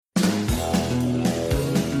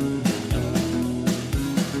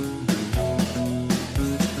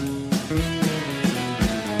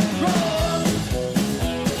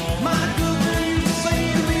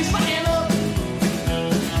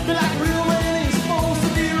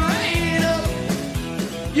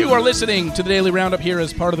You are listening to the Daily Roundup here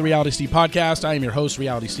as part of the Reality Steve podcast. I am your host,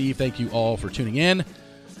 Reality Steve. Thank you all for tuning in.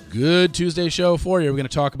 Good Tuesday show for you. We're going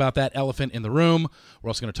to talk about that elephant in the room. We're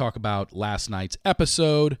also going to talk about last night's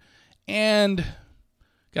episode and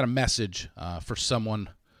got a message for someone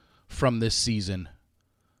from this season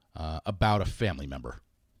about a family member.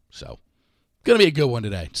 So, going to be a good one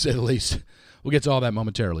today, to say the least. We'll get to all that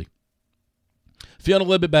momentarily. Feeling a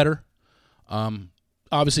little bit better.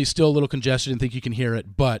 Obviously, still a little congested and think you can hear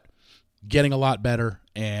it, but getting a lot better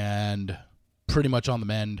and pretty much on the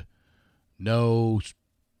mend. No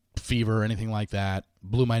fever or anything like that.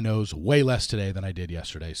 Blew my nose way less today than I did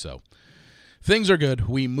yesterday. So things are good.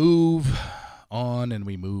 We move on and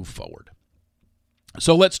we move forward.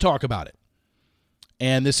 So let's talk about it.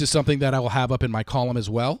 And this is something that I will have up in my column as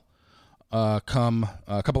well come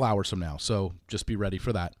a couple hours from now. So just be ready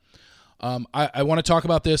for that. I want to talk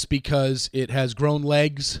about this because it has grown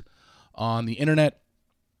legs on the internet,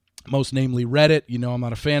 most namely Reddit. You know, I'm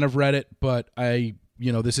not a fan of Reddit, but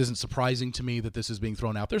this isn't surprising to me that this is being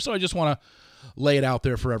thrown out there. So I just want to lay it out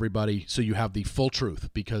there for everybody so you have the full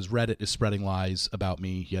truth, because Reddit is spreading lies about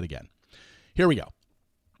me yet again. Here we go.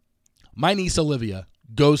 My niece Olivia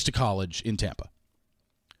goes to college in Tampa.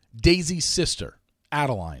 Daisy's sister,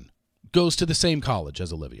 Adeline, goes to the same college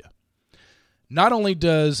as Olivia. Not only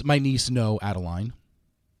does my niece know Adeline,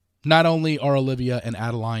 not only are Olivia and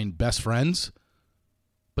Adeline best friends,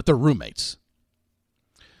 but they're roommates.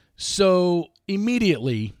 So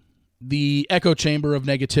immediately, the echo chamber of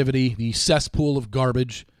negativity, the cesspool of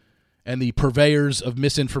garbage, and the purveyors of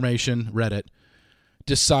misinformation, Reddit,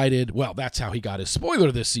 decided, well, that's how he got his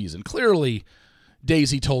spoiler this season. Clearly,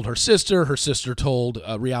 Daisy told her sister told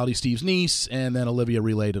Reality Steve's niece, and then Olivia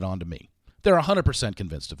relayed it on to me. They're 100%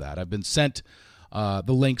 convinced of that. I've been sent the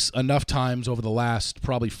links enough times over the last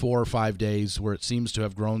probably 4 or 5 days where it seems to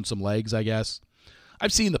have grown some legs, I guess.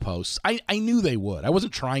 I've seen the posts. I knew they would. I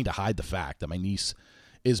wasn't trying to hide the fact that my niece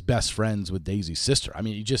is best friends with Daisy's sister. I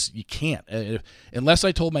mean, you can't. Unless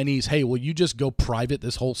I told my niece, hey, will you just go private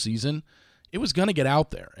this whole season? It was going to get out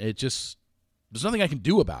there. There's nothing I can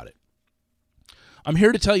do about it. I'm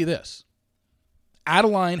here to tell you this.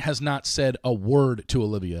 Adeline has not said a word to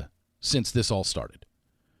Olivia since this all started.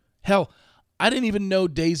 Hell, I didn't even know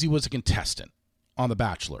Daisy was a contestant on The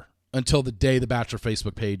Bachelor until the day the Bachelor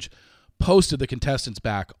Facebook page posted the contestants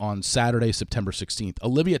back on Saturday, September 16th.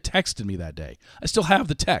 Olivia texted me that day. I still have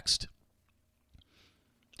the text.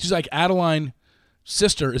 She's like, Adeline's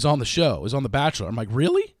sister is on the show, is on The Bachelor. I'm like,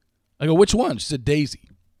 really? I go, which one? She said, Daisy.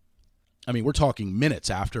 I mean, we're talking minutes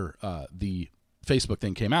after the Facebook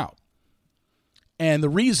thing came out. And the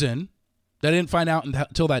reason that I didn't find out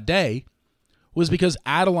until that day was because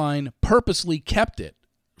Adeline purposely kept it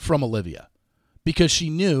from Olivia because she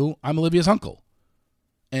knew I'm Olivia's uncle.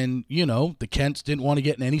 And, the Kents didn't want to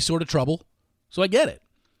get in any sort of trouble, so I get it.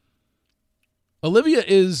 Olivia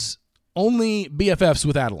is only BFFs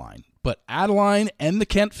with Adeline, but Adeline and the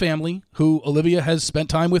Kent family, who Olivia has spent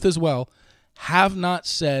time with as well, have not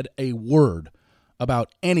said a word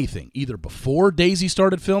about anything, either before Daisy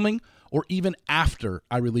started filming or even after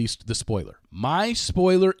I released the spoiler. My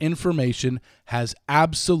spoiler information has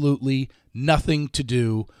absolutely nothing to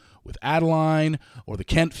do with Adeline or the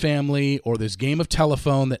Kent family or this game of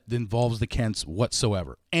telephone that involves the Kents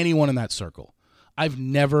whatsoever. Anyone in that circle. I've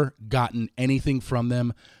never gotten anything from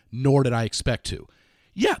them, nor did I expect to.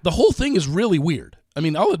 Yeah, the whole thing is really weird. I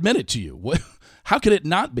mean, I'll admit it to you. How could it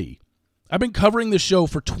not be? I've been covering this show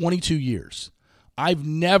for 22 years. I've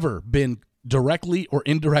never been directly or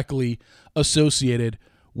indirectly associated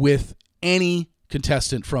with any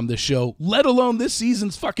contestant from this show, let alone this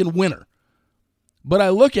season's fucking winner. But I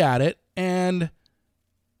look at it and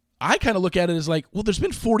I kind of look at it as like, well, there's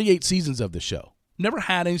been 48 seasons of this show. Never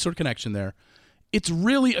had any sort of connection there. It's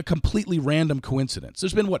really a completely random coincidence.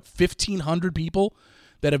 There's been, 1,500 people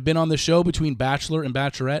that have been on the show between Bachelor and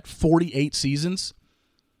Bachelorette, 48 seasons.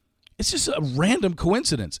 It's just a random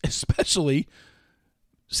coincidence, especially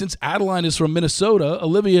since Adeline is from Minnesota,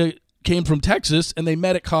 Olivia came from Texas, and they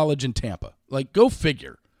met at college in Tampa. Like, go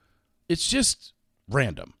figure. It's just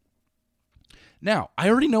random. Now, I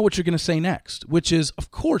already know what you're going to say next, which is,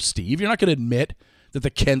 of course, Steve, you're not going to admit that the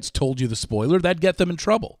Kents told you the spoiler. That'd get them in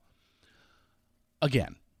trouble.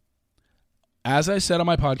 Again, as I said on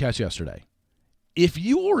my podcast yesterday, if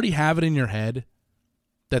you already have it in your head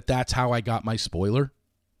that that's how I got my spoiler,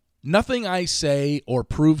 nothing I say or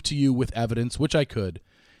prove to you with evidence, which I could,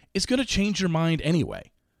 is going to change your mind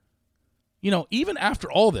anyway. Even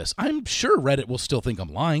after all this, I'm sure Reddit will still think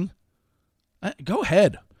I'm lying. Go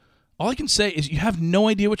ahead. All I can say is you have no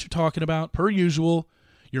idea what you're talking about. Per usual,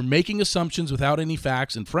 you're making assumptions without any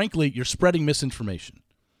facts, and frankly, you're spreading misinformation.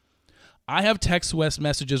 I have text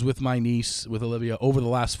messages with my niece, with Olivia, over the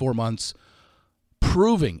last 4 months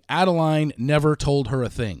proving Adeline never told her a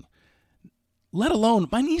thing. Let alone,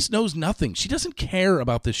 my niece knows nothing. She doesn't care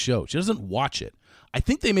about this show. She doesn't watch it. I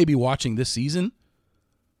think they may be watching this season,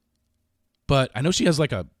 but I know she has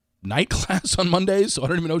like a night class on Mondays, so I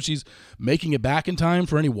don't even know if she's making it back in time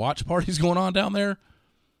for any watch parties going on down there.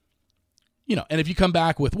 You know, and if you come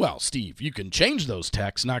back with, well, Steve, you can change those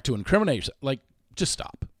texts not to incriminate, like, just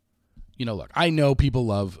stop. You know, look, I know people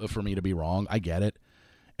love for me to be wrong. I get it.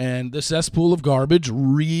 And the cesspool of garbage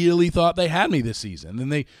really thought they had me this season. Then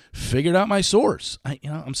they figured out my source.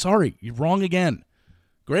 I'm sorry. You're wrong again.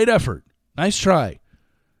 Great effort. Nice try.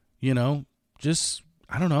 You know, just,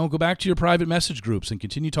 I don't know, go back to your private message groups and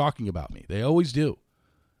continue talking about me. They always do.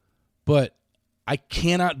 But I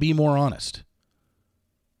cannot be more honest.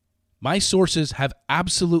 My sources have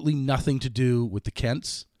absolutely nothing to do with the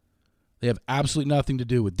Kents. They have absolutely nothing to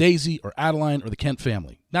do with Daisy or Adeline or the Kent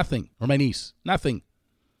family. Nothing. Or my niece. Nothing.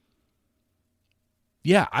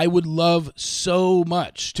 Yeah, I would love so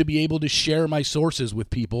much to be able to share my sources with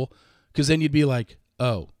people, because then you'd be like,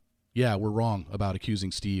 oh, yeah, we're wrong about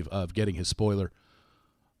accusing Steve of getting his spoiler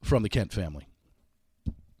from the Kent family.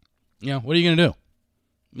 You know, what are you going to do?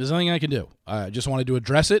 There's nothing I can do. I just wanted to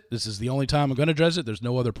address it. This is the only time I'm going to address it. There's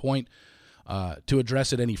no other point to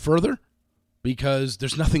address it any further, because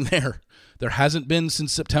there's nothing there. There hasn't been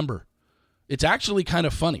since September. It's actually kind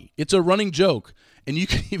of funny. It's a running joke, and you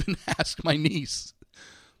can even ask my niece.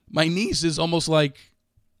 My niece is almost like,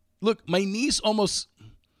 look, my niece almost,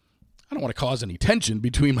 I don't want to cause any tension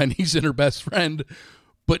between my niece and her best friend,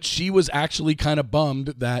 but she was actually kind of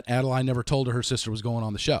bummed that Adeline never told her sister was going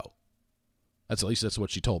on the show. At least that's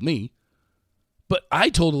what she told me. But I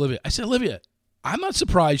told Olivia, I said, Olivia, I'm not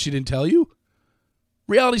surprised she didn't tell you.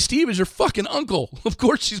 Reality Steve is your fucking uncle. Of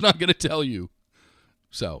course she's not going to tell you.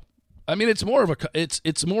 So, I mean, it's more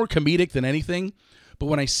comedic than anything. But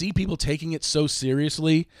when I see people taking it so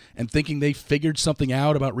seriously and thinking they figured something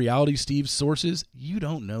out about Reality Steve's sources, you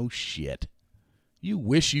don't know shit. You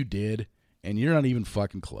wish you did, and you're not even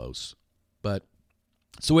fucking close. But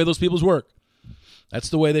it's the way those people's work. That's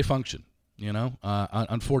the way they function, you know,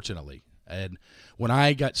 unfortunately. And when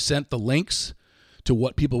I got sent the links to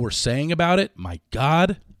what people were saying about it, my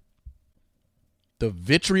God, the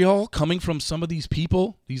vitriol coming from some of these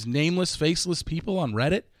people, these nameless, faceless people on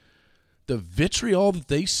Reddit, the vitriol that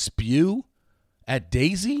they spew at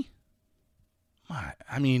Daisy,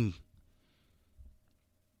 I mean,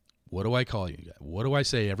 what do I call you? What do I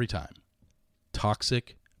say every time?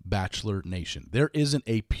 Toxic Bachelor Nation. There isn't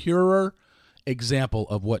a purer example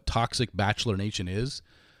of what Toxic Bachelor Nation is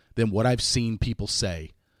than what I've seen people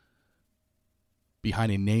say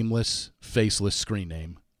behind a nameless, faceless screen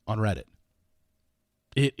name on Reddit.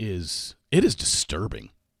 It is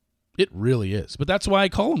disturbing. It really is. But that's why I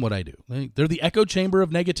call them what I do. They're the echo chamber of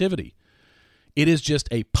negativity. It is just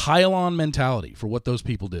a pile-on mentality for what those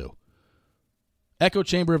people do. Echo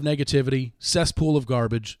chamber of negativity, cesspool of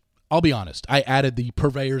garbage. I'll be honest. I added the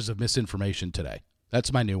purveyors of misinformation today.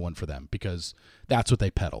 That's my new one for them, because that's what they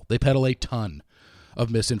peddle. They peddle a ton of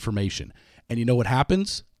misinformation. And you know what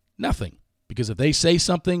happens? Nothing. Because if they say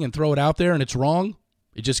something and throw it out there and it's wrong,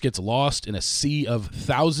 it just gets lost in a sea of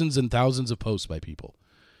thousands and thousands of posts by people.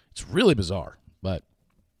 It's really bizarre, but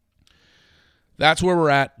that's where we're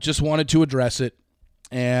at. Just wanted to address it,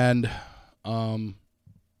 and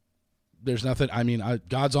there's nothing, I mean,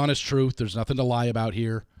 God's honest truth. There's nothing to lie about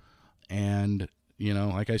here, and, you know,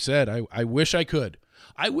 like I said, I wish I could.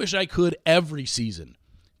 I wish I could every season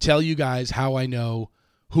tell you guys how I know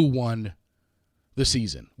who won the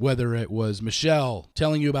season, whether it was Michelle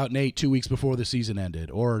telling you about Nate 2 weeks before the season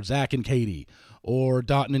ended, or Zach and Katie, or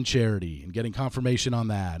Dotton and Charity, and getting confirmation on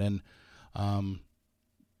that, and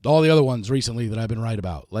all the other ones recently that I've been right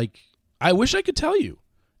about. Like, I wish I could tell you.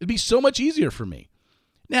 It'd be so much easier for me.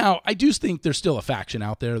 Now, I do think there's still a faction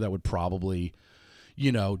out there that would probably,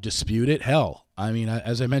 you know, dispute it. Hell, I mean,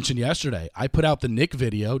 as I mentioned yesterday, I put out the Nick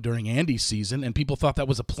video during Andy's season, and people thought that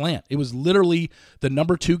was a plant. It was literally the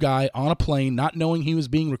number 2 guy on a plane, not knowing he was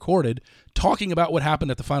being recorded, talking about what happened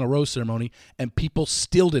at the final rose ceremony, and people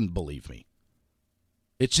still didn't believe me.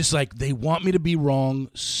 It's just like they want me to be wrong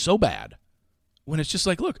so bad, when it's just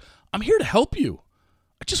like, look, I'm here to help you.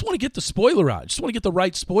 I just want to get the spoiler out. I just want to get the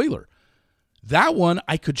right spoiler. That one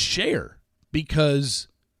I could share because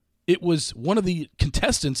it was one of the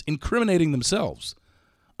contestants incriminating themselves.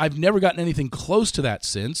 I've never gotten anything close to that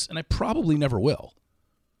since, and I probably never will.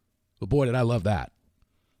 But boy, did I love that.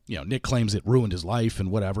 You know, Nick claims it ruined his life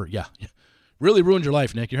and whatever. Yeah, really ruined your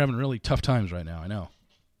life, Nick. You're having really tough times right now, I know.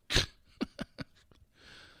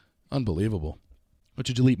 Unbelievable. But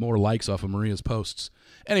you delete more likes off of Maria's posts.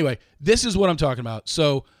 Anyway, this is what I'm talking about.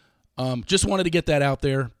 So just wanted to get that out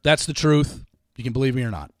there. That's the truth. You can believe me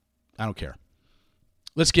or not. I don't care.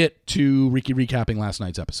 Let's get to recapping last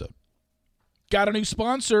night's episode. Got a new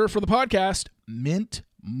sponsor for the podcast, Mint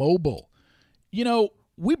Mobile. You know,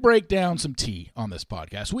 we break down some tea on this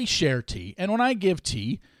podcast. We share tea. And when I give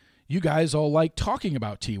tea, you guys all like talking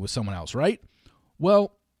about tea with someone else, right?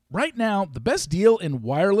 Well, right now, the best deal in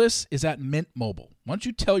wireless is at Mint Mobile. Why don't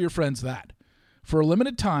you tell your friends that? For a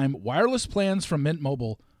limited time, wireless plans from Mint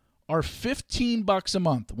Mobile are $15 a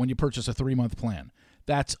month when you purchase a 3-month plan.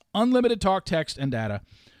 That's unlimited talk, text, and data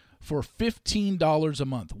for $15 a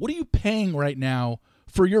month. What are you paying right now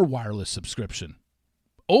for your wireless subscription?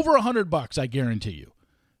 Over $100, I guarantee you.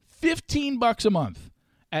 $15 a month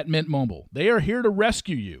at Mint Mobile. They are here to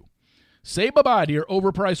rescue you. Say bye-bye to your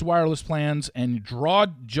overpriced wireless plans and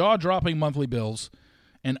jaw-dropping monthly bills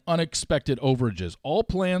and unexpected overages. All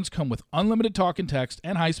plans come with unlimited talk and text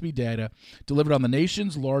and high-speed data delivered on the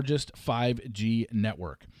nation's largest 5G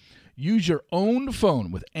network. Use your own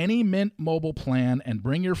phone with any Mint Mobile plan and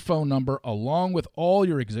bring your phone number along with all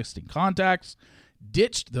your existing contacts.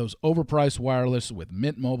 Ditch those overpriced wireless with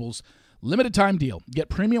Mint Mobile's limited time deal. Get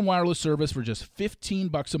premium wireless service for just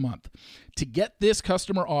 $15 a month. To get this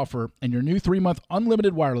customer offer and your new 3-month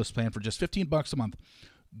unlimited wireless plan for just $15 a month,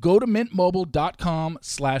 go to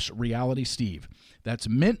mintmobile.com/realitysteve. That's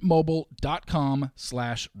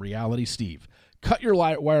mintmobile.com/realitysteve. Cut your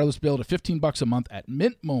wireless bill to $15 a month at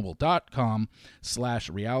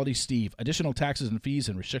mintmobile.com/realitysteve. Additional taxes and fees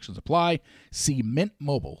and restrictions apply. See Mint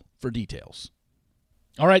Mobile for details.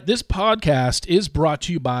 All right, this podcast is brought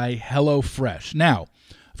to you by HelloFresh. Now,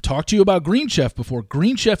 I've talked to you about Green Chef before.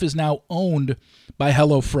 Green Chef is now owned by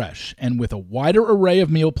HelloFresh, and with a wider array of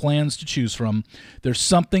meal plans to choose from, there's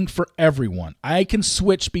something for everyone. I can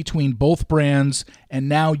switch between both brands, and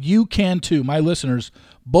now you can too. My listeners,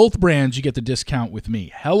 both brands, you get the discount with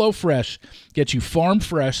me. HelloFresh gets you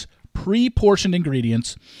farm-fresh, pre-portioned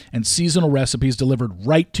ingredients and seasonal recipes delivered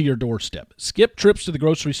right to your doorstep. Skip trips to the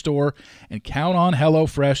grocery store and count on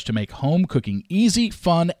HelloFresh to make home cooking easy,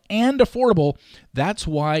 fun, and affordable. That's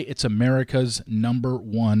why it's America's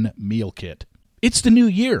 #1 meal kit. It's the new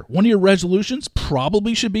year. One of your resolutions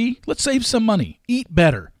probably should be, let's save some money. Eat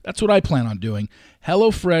better. That's what I plan on doing.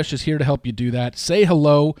 HelloFresh is here to help you do that. Say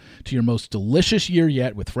hello to your most delicious year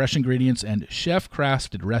yet with fresh ingredients and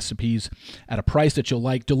chef-crafted recipes at a price that you'll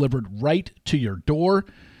like, delivered right to your door.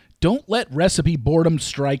 Don't let recipe boredom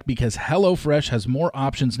strike because HelloFresh has more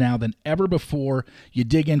options now than ever before. You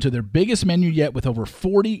dig into their biggest menu yet with over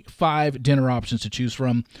 45 dinner options to choose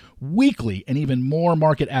from weekly and even more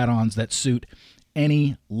market add-ons that suit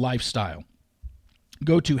any lifestyle.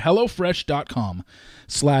 Go to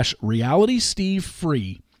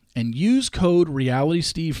HelloFresh.com/RealitySteveFree and use code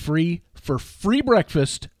RealitySteveFree for free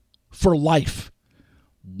breakfast for life.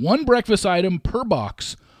 1 breakfast item per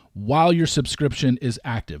box while your subscription is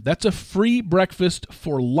active. That's a free breakfast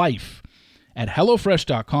for life at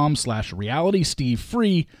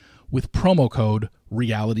HelloFresh.com/RealitySteveFree with promo code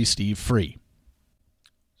RealitySteveFree.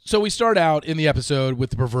 So we start out in the episode with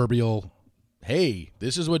the proverbial, hey,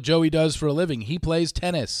 this is what Joey does for a living. He plays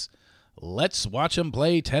tennis. Let's watch him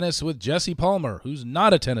play tennis with Jesse Palmer, who's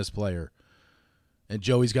not a tennis player. And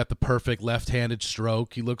Joey's got the perfect left-handed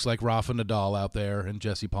stroke. He looks like Rafa Nadal out there, and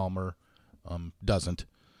Jesse Palmer doesn't.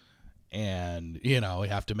 And, you know, we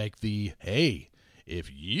have to make the, hey,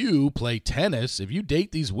 if you play tennis, if you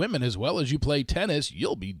date these women as well as you play tennis,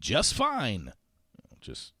 you'll be just fine.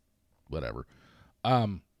 Just whatever.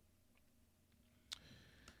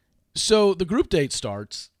 So the group date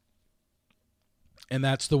starts, and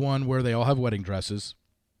that's the one where they all have wedding dresses,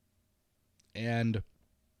 and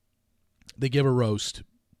they give a roast.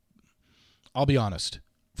 I'll be honest.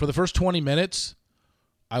 For the first 20 minutes,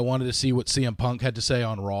 I wanted to see what CM Punk had to say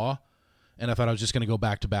on Raw, and I thought I was just going to go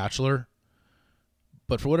back to Bachelor.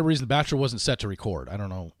 But for whatever reason, The Bachelor wasn't set to record. I don't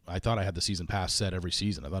know. I thought I had the season pass set every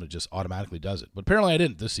season. I thought it just automatically does it. But apparently I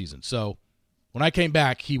didn't this season. So when I came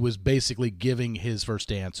back, he was basically giving his first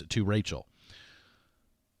dance to Rachel.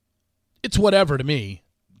 It's whatever to me.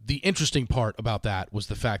 The interesting part about that was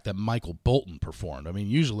the fact that Michael Bolton performed. I mean,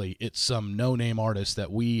 usually it's some no-name artist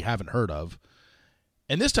that we haven't heard of.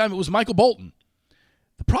 And this time it was Michael Bolton.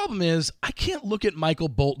 The problem is I can't look at Michael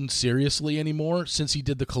Bolton seriously anymore since he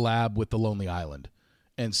did the collab with The Lonely Island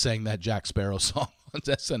and sang that Jack Sparrow song on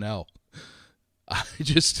SNL. I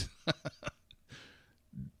just...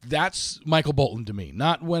 That's Michael Bolton to me,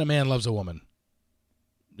 not When a Man Loves a Woman.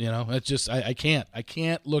 You know, it's just, I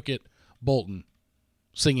can't look at Bolton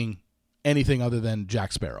singing anything other than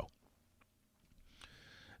Jack Sparrow.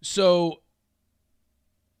 So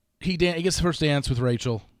he gets the first dance with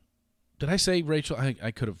Rachel. Did I say Rachel?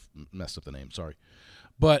 I could have messed up the name. Sorry.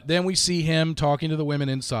 But then we see him talking to the women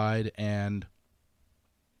inside, and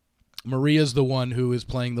Maria's the one who is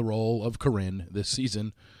playing the role of Corinne this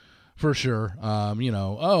season, for sure. I'm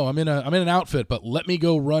in an outfit, but let me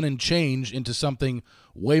go run and change into something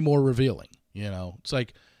way more revealing. It's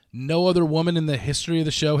like no other woman in the history of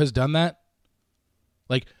the show has done that.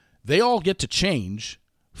 Like, they all get to change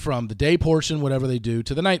from the day portion, whatever they do,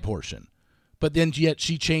 to the night portion. But then yet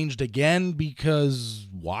she changed again because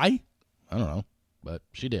why? I don't know, but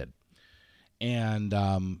she did. And,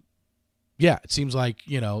 it seems like,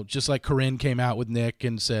 just like Corinne came out with Nick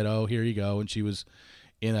and said, oh, here you go. And she was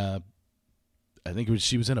in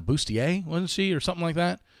she was in a bustier, wasn't she? Or something like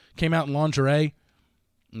that. Came out in lingerie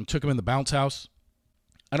and took him in the bounce house.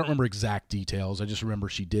 I don't remember exact details. I just remember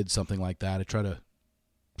she did something like that. I try to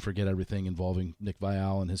forget everything involving Nick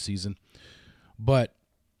Viall and his season. But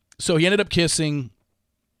so he ended up kissing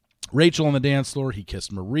Rachel on the dance floor. He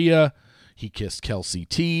kissed Maria. He kissed Kelsey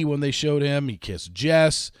T when they showed him. He kissed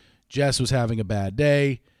Jess. Jess was having a bad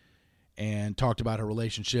day and talked about her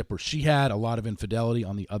relationship where she had a lot of infidelity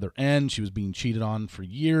on the other end. She was being cheated on for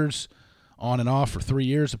years, on and off for 3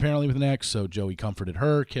 years apparently with an ex. So Joey comforted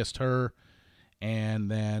her, kissed her, and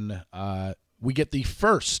then we get the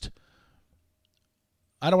first,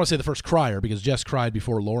 I don't want to say the first crier because Jess cried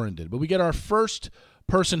before Lauren did, but we get our first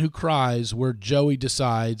person who cries where Joey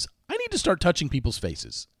decides, I need to start touching people's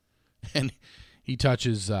faces. And he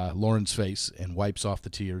touches Lauren's face and wipes off the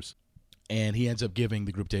tears. And he ends up giving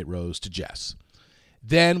the group date rose to Jess.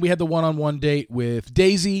 Then we had the one-on-one date with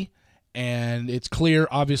Daisy. And it's clear,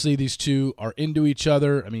 obviously, these two are into each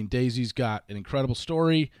other. I mean, Daisy's got an incredible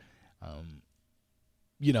story.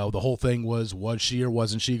 The whole thing was she or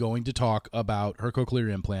wasn't she going to talk about her cochlear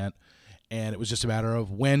implant? And it was just a matter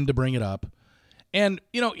of when to bring it up. And,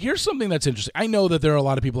 here's something that's interesting. I know that there are a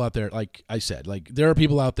lot of people out there, like I said, there are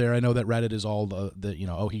people out there. I know that Reddit is all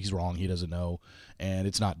oh, he's wrong. He doesn't know. And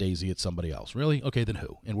it's not Daisy. It's somebody else. Really? Okay, then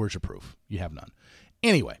who? And where's your proof? You have none.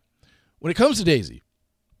 Anyway, when it comes to Daisy,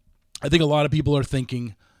 I think a lot of people are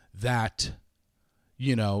thinking that,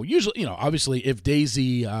 usually, obviously if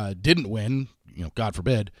Daisy didn't win, God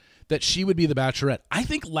forbid, that she would be the Bachelorette. I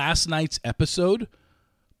think last night's episode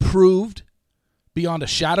proved beyond a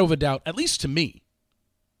shadow of a doubt, at least to me,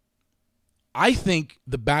 I think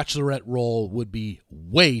the Bachelorette role would be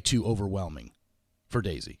way too overwhelming for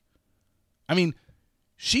Daisy. I mean,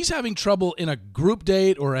 she's having trouble in a group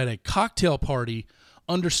date or at a cocktail party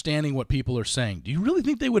understanding what people are saying. Do you really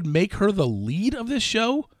think they would make her the lead of this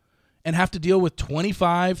show and have to deal with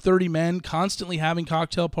 25, 30 men constantly having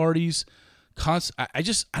cocktail parties? I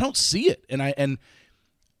don't see it. And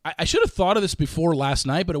I should have thought of this before last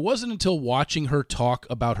night, but it wasn't until watching her talk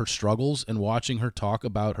about her struggles and watching her talk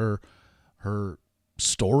about her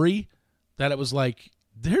story that it was like,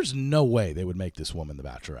 there's no way they would make this woman the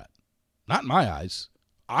Bachelorette. Not in my eyes.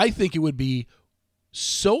 I think it would be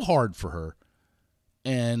so hard for her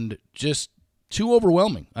and just too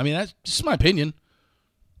overwhelming. I mean, that's just my opinion.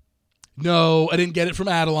 No, I didn't get it from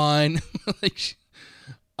Adeline.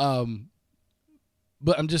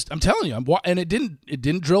 But I'm telling you, and it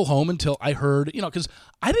didn't drill home until I heard, because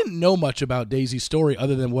I didn't know much about Daisy's story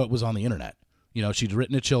other than what was on the internet. She'd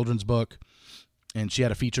written a children's book, and she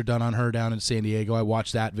had a feature done on her down in San Diego. I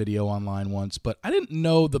watched that video online once, but I didn't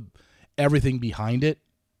know everything behind it.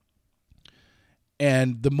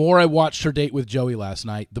 And the more I watched her date with Joey last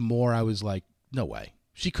night, the more I was like, no way.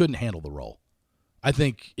 She couldn't handle the role. I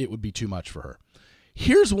think it would be too much for her.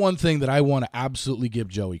 Here's one thing that I want to absolutely give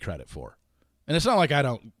Joey credit for. And it's not like I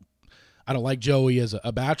don't like Joey as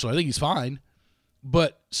a bachelor. I think he's fine.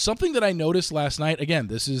 But something that I noticed last night, again,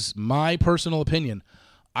 this is my personal opinion.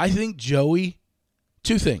 I think Joey,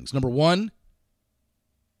 two things. Number one,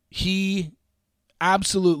 he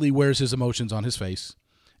absolutely wears his emotions on his face.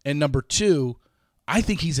 And number two, I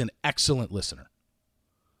think he's an excellent listener.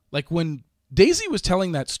 Like when Daisy was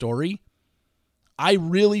telling that story, I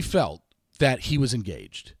really felt that he was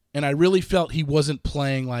engaged. And I really felt he wasn't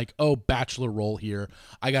playing like, oh, bachelor role here.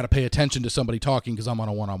 I got to pay attention to somebody talking because I'm on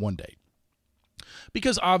a one-on-one date.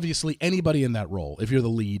 Because obviously anybody in that role, if you're the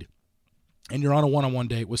lead and you're on a one-on-one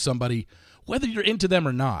date with somebody, whether you're into them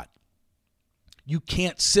or not, you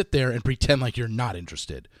can't sit there and pretend like you're not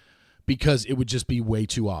interested because it would just be way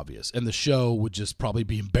too obvious. And the show would just probably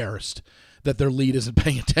be embarrassed that their lead isn't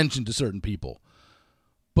paying attention to certain people.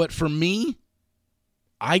 But for me,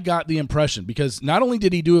 I got the impression, because not only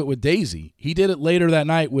did he do it with Daisy, he did it later that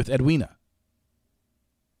night with Edwina.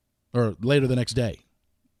 Or later the next day,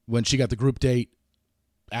 when she got the group date,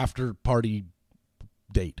 after party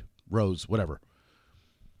date, rose, whatever.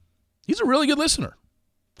 He's a really good listener.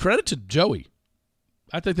 Credit to Joey.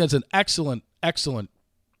 I think that's an excellent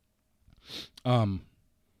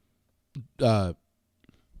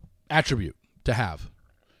attribute to have.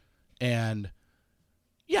 And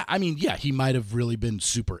he might have really been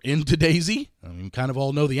super into Daisy. I mean, kind of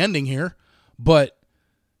all know the ending here. But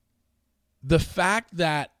the fact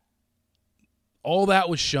that all that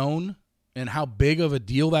was shown and how big of a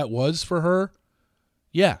deal that was for her,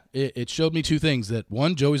 it showed me two things. That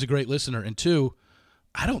one, Joey's a great listener, and two,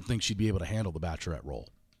 I don't think she'd be able to handle the Bachelorette role.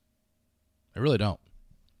 I really don't.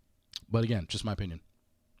 But again, just my opinion.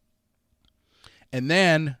 And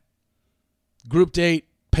then group date,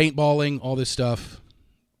 paintballing, all this stuff.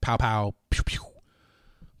 Pow, pow, pew, pew.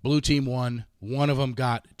 Blue team won. One of them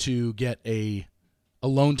got to get a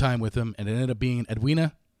alone time with him, and it ended up being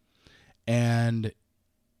Edwina. And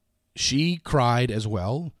she cried as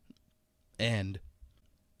well. And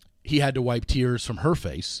he had to wipe tears from her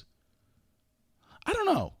face. I don't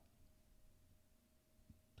know.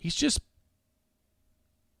 He's just...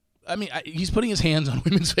 he's putting his hands on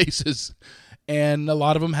women's faces, and a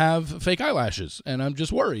lot of them have fake eyelashes, and I'm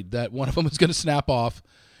just worried that one of them is going to snap off,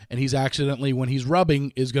 and he's accidentally, when he's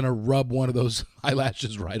rubbing, is going to rub one of those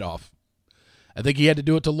eyelashes right off. I think he had to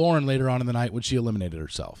do it to Lauren later on in the night when she eliminated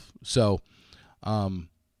herself. So,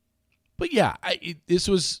 this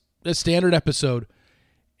was a standard episode.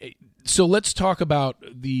 So let's talk about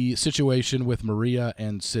the situation with Maria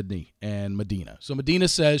and Sydney and Medina. So Medina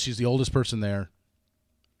says she's the oldest person there,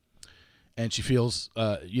 and she feels,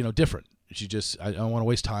 different. She just, I don't want to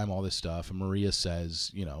waste time, all this stuff. And Maria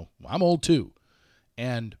says, I'm old too.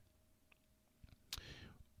 And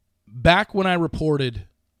back when I reported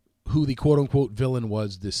who the quote-unquote villain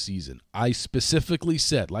was this season, I specifically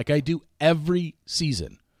said, like I do every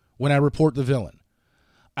season when I report the villain,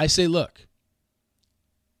 I say, look,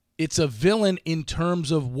 it's a villain in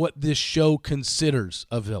terms of what this show considers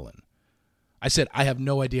a villain. I said, I have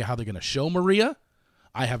no idea how they're going to show Maria.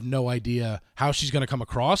 I have no idea how she's going to come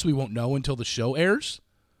across. We won't know until the show airs.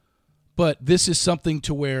 But this is something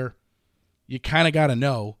to where you kind of got to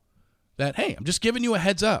know that, hey, I'm just giving you a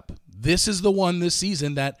heads up. This is the one this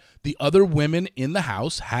season that the other women in the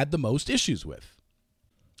house had the most issues with.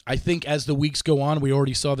 I think as the weeks go on, we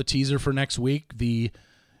already saw the teaser for next week, the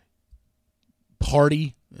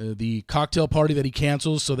party, the cocktail party that he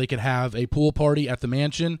cancels so they could have a pool party at the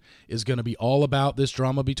mansion is going to be all about this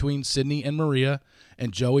drama between Sydney and Maria.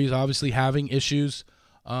 And Joey's obviously having issues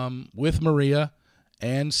with Maria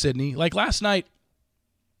and Sydney. Like last night,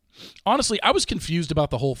 honestly, I was confused about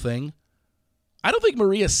the whole thing. I don't think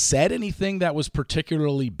Maria said anything that was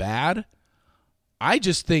particularly bad. I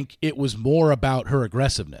just think it was more about her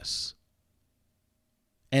aggressiveness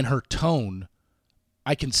and her tone.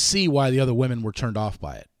 I can see why the other women were turned off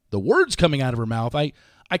by it. The words coming out of her mouth, I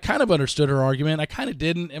kind of understood her argument. I kind of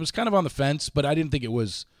didn't. It was kind of on the fence, but I didn't think it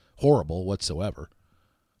was horrible whatsoever.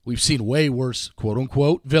 We've seen way worse,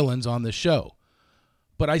 quote-unquote, villains on this show.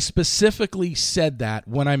 But I specifically said that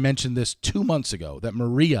when I mentioned this 2 months ago, that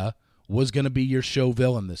Maria was going to be your show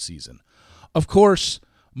villain this season. Of course,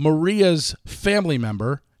 Maria's family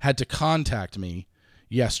member had to contact me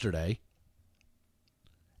yesterday,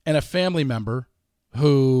 and a family member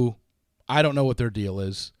who I don't know what their deal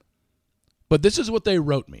is, but this is what they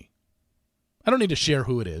wrote me. I don't need to share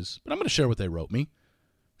who it is, but I'm going to share what they wrote me.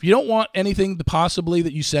 If you don't want anything possibly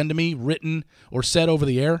that you send to me written or said over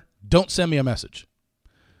the air, don't send me a message.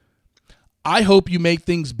 I hope you make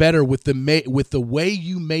things better with the way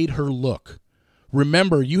you made her look.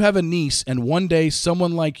 Remember, you have a niece, and one day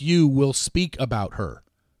someone like you will speak about her.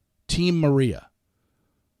 Team Maria.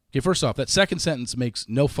 Okay, first off, that second sentence makes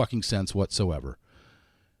no fucking sense whatsoever.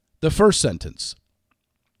 The first sentence,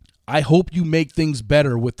 I hope you make things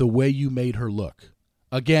better with the way you made her look.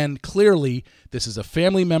 Again, clearly, this is a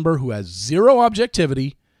family member who has zero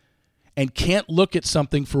objectivity and can't look at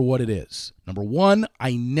something for what it is. Number one,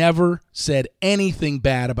 I never said anything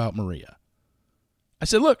bad about Maria. I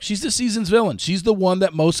said, look, she's this season's villain. She's the one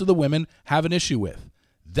that most of the women have an issue with.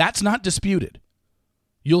 That's not disputed.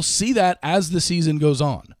 You'll see that as the season goes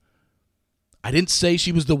on. I didn't say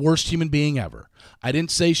she was the worst human being ever. I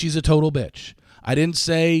didn't say she's a total bitch. I didn't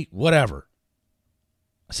say whatever.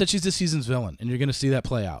 I said she's this season's villain, and you're going to see that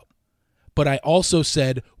play out. But I also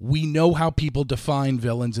said we know how people define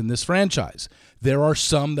villains in this franchise. There are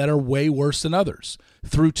some that are way worse than others.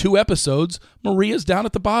 Through 2 episodes, Maria's down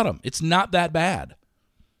at the bottom. It's not that bad.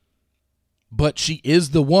 But she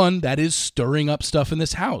is the one that is stirring up stuff in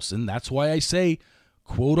this house, and that's why I say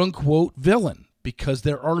quote-unquote villain, because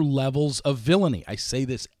there are levels of villainy. I say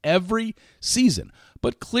this every season.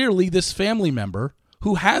 But clearly this family member,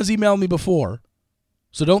 who has emailed me before,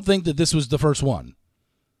 So don't think that this was the first one.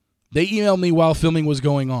 They emailed me while filming was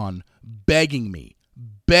going on, begging me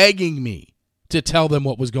to tell them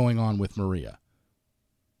what was going on with Maria.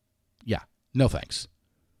 Yeah, no thanks.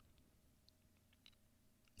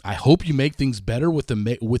 I hope you make things better with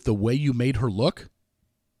the way you made her look.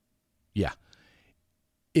 Yeah.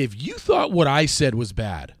 If you thought what I said was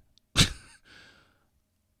bad,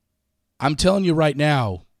 I'm telling you right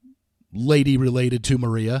now, lady related to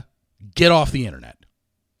Maria, get off the internet.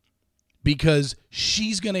 Because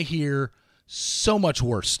she's going to hear so much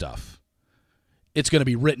worse stuff. It's going to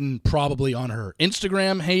be written probably on her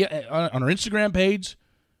Instagram, on her Instagram page,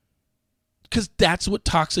 because that's what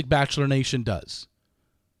Toxic Bachelor Nation does.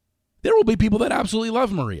 There will be people that absolutely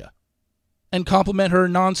love Maria and compliment her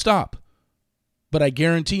nonstop. But I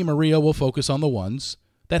guarantee Maria will focus on the ones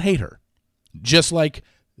that hate her. Just like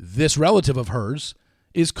this relative of hers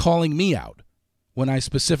is calling me out when I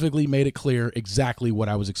specifically made it clear exactly what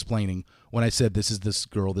I was explaining when I said this is this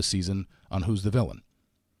girl this season on Who's the Villain.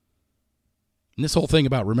 And this whole thing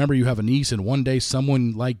about remember you have a niece and one day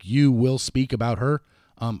someone like you will speak about her.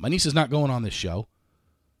 My niece is not going on this show.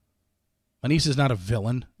 My niece is not a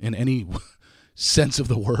villain in any sense of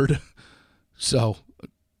the word. So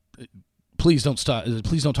please don't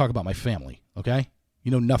talk about my family, okay?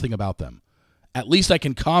 You know nothing about them. At least I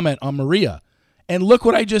can comment on Maria. And look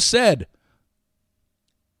what I just said.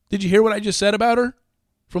 Did you hear what I just said about her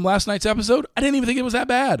from last night's episode? I didn't even think it was that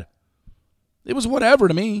bad. It was whatever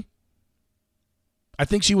to me. I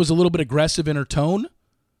think she was a little bit aggressive in her tone,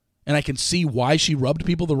 and I can see why she rubbed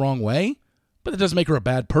people the wrong way, but it doesn't make her a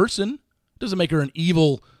bad person. It doesn't make her an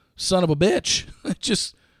evil son of a bitch.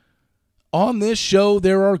 Just on this show,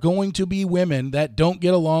 there are going to be women that don't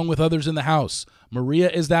get along with others in the house. Maria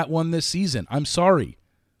is that one this season. I'm sorry.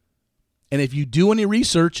 And if you do any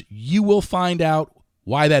research, you will find out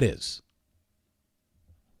why that is.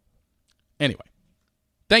 Anyway,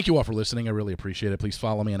 thank you all for listening. I really appreciate it. Please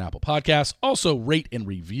follow me on Apple Podcasts. Also, rate and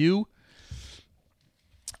review.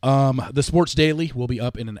 The Sports Daily will be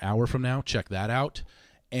up in an hour from now. Check that out.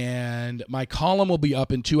 And my column will be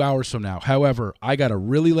up in 2 hours from now. However, I got a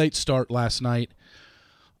really late start last night.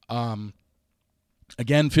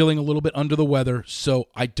 Again, feeling a little bit under the weather, so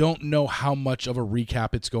I don't know how much of a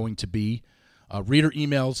recap it's going to be. Reader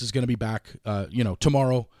emails is going to be back,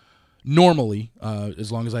 tomorrow. Normally, as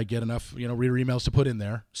long as I get enough, reader emails to put in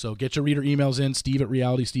there. So get your reader emails in,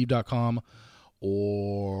 steve@realitysteve.com,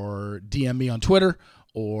 or DM me on Twitter,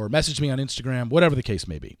 or message me on Instagram, whatever the case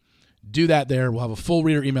may be. Do that there. We'll have a full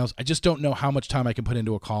reader emails. I just don't know how much time I can put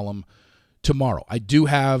into a column tomorrow. I do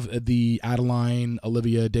have the Adeline,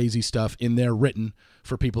 Olivia, Daisy stuff in there written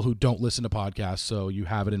for people who don't listen to podcasts, so you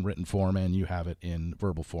have it in written form and you have it in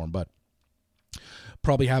verbal form, but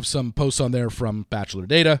probably have some posts on there from Bachelor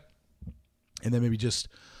Data, and then maybe just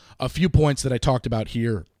a few points that I talked about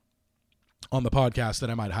here on the podcast that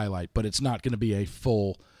I might highlight, but it's not going to be a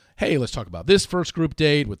full, hey, let's talk about this first group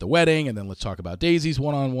date with the wedding, and then let's talk about Daisy's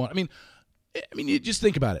one-on-one. I mean, you just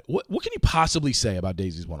think about it. What can you possibly say about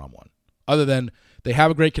Daisy's one-on-one other than they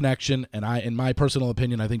have a great connection, and in my personal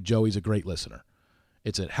opinion, I think Joey's a great listener.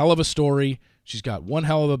 It's a hell of a story. She's got one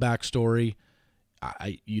hell of a backstory.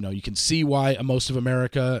 You can see why most of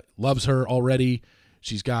America loves her already.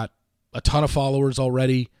 She's got a ton of followers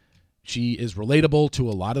already. She is relatable to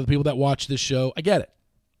a lot of the people that watch this show. I get it.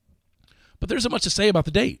 But there's so much to say about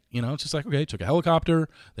the date. It's just like, okay, took a helicopter,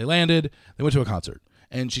 they landed, they went to a concert,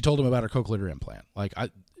 and she told him about her cochlear implant. Like, I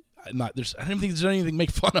don't think there's anything to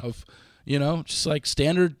make fun of, just like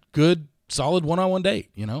standard, good, solid one-on-one date,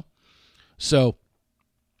 So,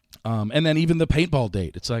 and then even the paintball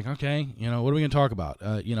date, it's like, okay, what are we going to talk about?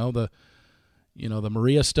 The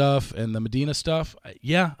Maria stuff and the Medina stuff.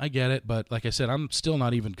 Yeah, I get it. But like I said, I'm still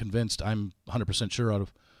not even convinced I'm 100% sure out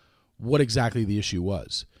of what exactly the issue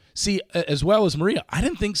was. See, as well as Maria, I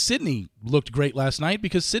didn't think Sydney looked great last night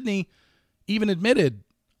because Sydney even admitted,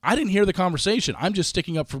 I didn't hear the conversation. I'm just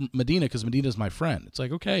sticking up for Medina because Medina's my friend. It's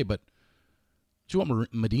like, okay, but do you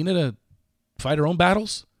want Medina to fight her own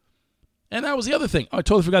battles? And that was the other thing. Oh, I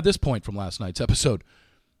totally forgot this point from last night's episode.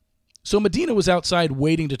 So Medina was outside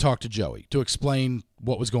waiting to talk to Joey to explain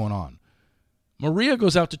what was going on. Maria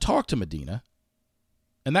goes out to talk to Medina,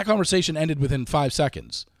 and that conversation ended within 5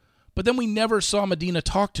 seconds. But then we never saw Medina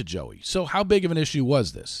talk to Joey. So how big of an issue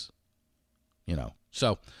was this?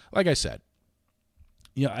 So like I said,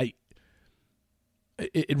 it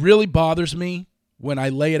really bothers me when I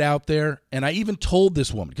lay it out there. And I even told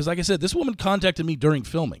this woman, because like I said, this woman contacted me during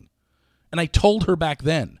filming. And I told her back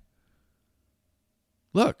then,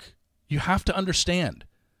 look, you have to understand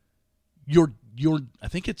I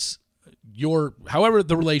think it's however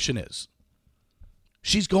the relation is,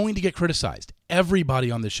 She's going to get criticized. Everybody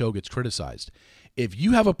on the show gets criticized. If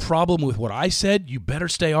you have a problem with what I said, you better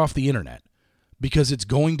stay off the internet because it's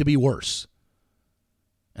going to be worse.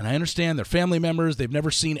 And I understand they're family members. They've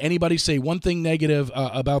never seen anybody say one thing negative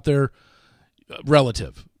about their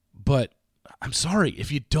relative. But I'm sorry,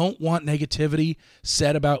 if you don't want negativity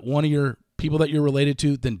said about one of your people that you're related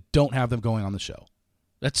to, then don't have them going on the show.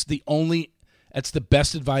 That's the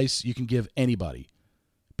best advice you can give anybody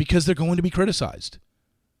because they're going to be criticized.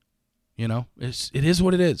 You know, it is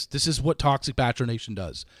what it is. This is what toxic patronation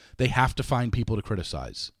does. They have to find people to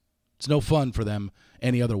criticize. It's no fun for them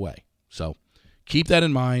any other way. So keep that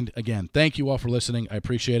in mind. Again, thank you all for listening. I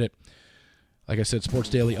appreciate it. Like I said, Sports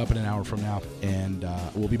Daily up in an hour from now, and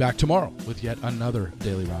we'll be back tomorrow with yet another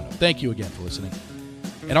Daily Roundup. Thank you again for listening,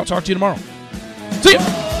 and I'll talk to you tomorrow. See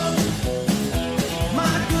ya!